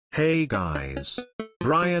Hey guys.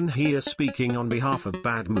 Brian here speaking on behalf of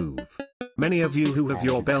Bad Move. Many of you who have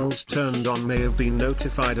your bells turned on may have been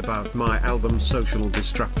notified about my album Social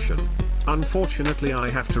Destruction. Unfortunately, I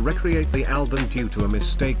have to recreate the album due to a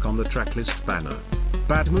mistake on the tracklist banner.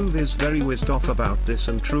 Bad Move is very whizzed off about this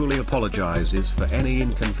and truly apologizes for any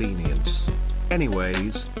inconvenience.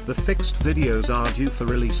 Anyways, the fixed videos are due for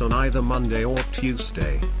release on either Monday or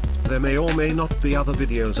Tuesday. There may or may not be other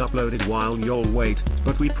videos uploaded while you'll wait,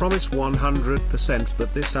 but we promise 100%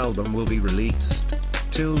 that this album will be released.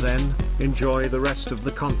 Till then, enjoy the rest of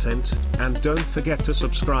the content, and don't forget to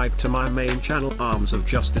subscribe to my main channel Arms of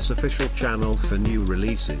Justice official channel for new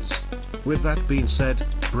releases. With that being said,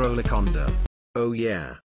 Broliconda. Oh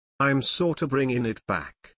yeah. I'm sorta bringing it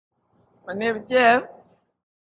back. My name is Jeff.